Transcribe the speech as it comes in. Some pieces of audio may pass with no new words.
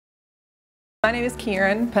My name is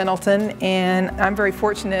Karen Pendleton, and I'm very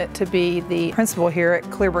fortunate to be the principal here at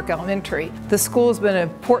Clearbrook Elementary. The school has been an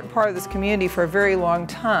important part of this community for a very long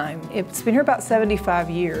time. It's been here about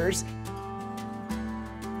 75 years.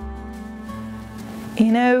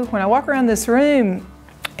 You know, when I walk around this room,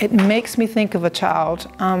 it makes me think of a child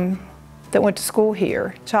that went to school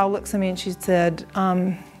here. A child looks at me and she said,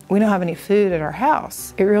 we don't have any food at our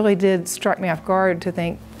house. It really did strike me off guard to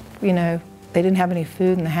think, you know, they didn't have any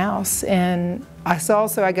food in the house. And I saw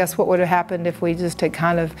also, I guess, what would have happened if we just had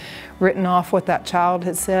kind of written off what that child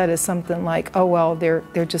had said as something like, oh, well, they're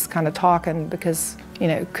just kind of talking because, you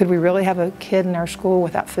know, could we really have a kid in our school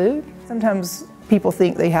without food? Sometimes people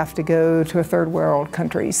think they have to go to a third world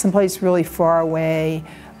country, someplace really far away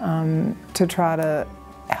to try to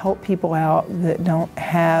help people out that don't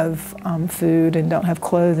have food and don't have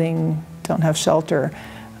clothing, don't have shelter.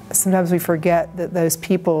 Sometimes we forget that those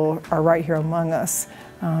people are right here among us.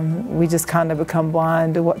 We just kind of become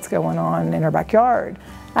blind to what's going on in our backyard.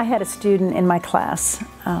 I had a student in my class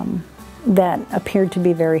that appeared to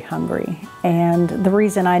be very hungry. And the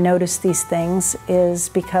reason I noticed these things is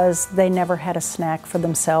because they never had a snack for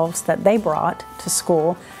themselves that they brought to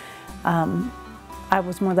school. I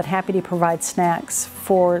was more than happy to provide snacks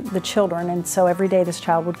for the children, and so every day this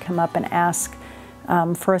child would come up and ask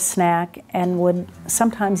for a snack and would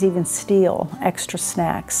sometimes even steal extra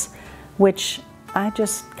snacks, which I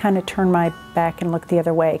just kind of turned my back and looked the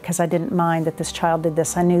other way because I didn't mind that this child did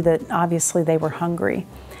this. I knew that obviously they were hungry.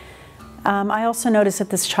 I also noticed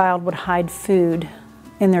that this child would hide food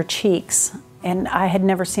in their cheeks, and I had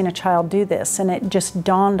never seen a child do this, and it just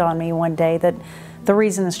dawned on me one day that the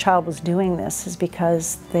reason this child was doing this is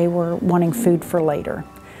because they were wanting food for later.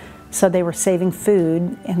 So they were saving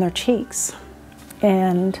food in their cheeks.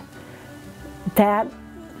 And that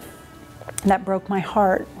broke my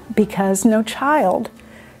heart because no child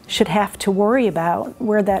should have to worry about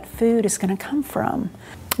where that food is going to come from.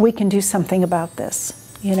 We can do something about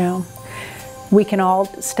this, you know. We can all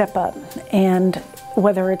step up, and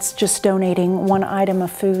whether it's just donating one item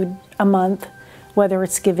of food a month, whether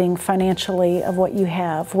it's giving financially of what you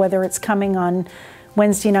have, whether it's coming on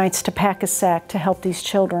Wednesday nights to pack a sack to help these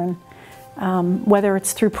children, whether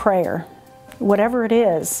it's through prayer. Whatever it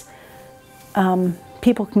is,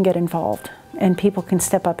 people can get involved and people can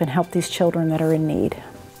step up and help these children that are in need.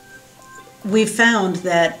 We've found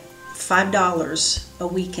that $5 a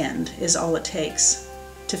weekend is all it takes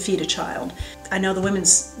to feed a child. I know the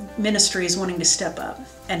women's ministry is wanting to step up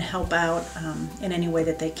and help out in any way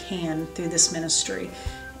that they can through this ministry.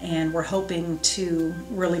 And we're hoping to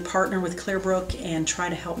really partner with Clearbrook and try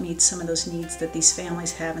to help meet some of those needs that these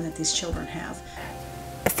families have and that these children have.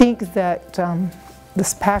 I think that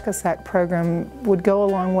this Pack-A-Sack program would go a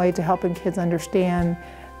long way to helping kids understand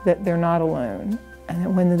that they're not alone, and that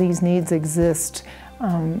when these needs exist,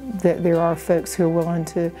 that there are folks who are willing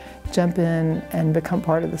to jump in and become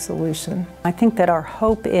part of the solution. I think that our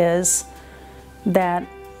hope is that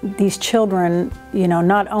these children, you know,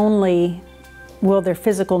 not only will their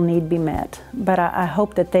physical need be met, but I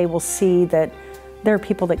hope that they will see that there are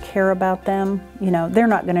people that care about them. You know, they're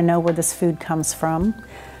not going to know where this food comes from,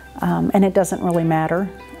 and it doesn't really matter.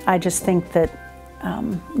 I just think that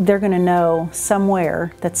they're going to know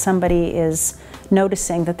somewhere that somebody is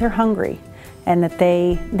noticing that they're hungry and that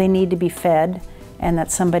they need to be fed, and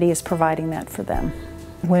that somebody is providing that for them.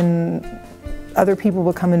 When other people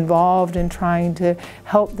become involved in trying to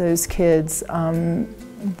help those kids,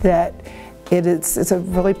 that it's a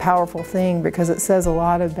really powerful thing, because it says a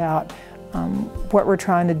lot about what we're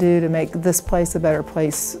trying to do to make this place a better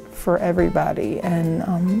place for everybody.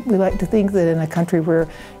 And we like to think that in a country where,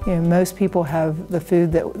 you know, most people have the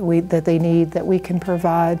food that they need, that we can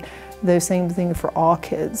provide those same things for all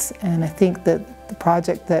kids. And I think that the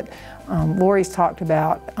project that Lori's talked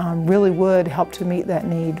about really would help to meet that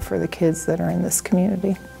need for the kids that are in this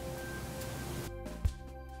community.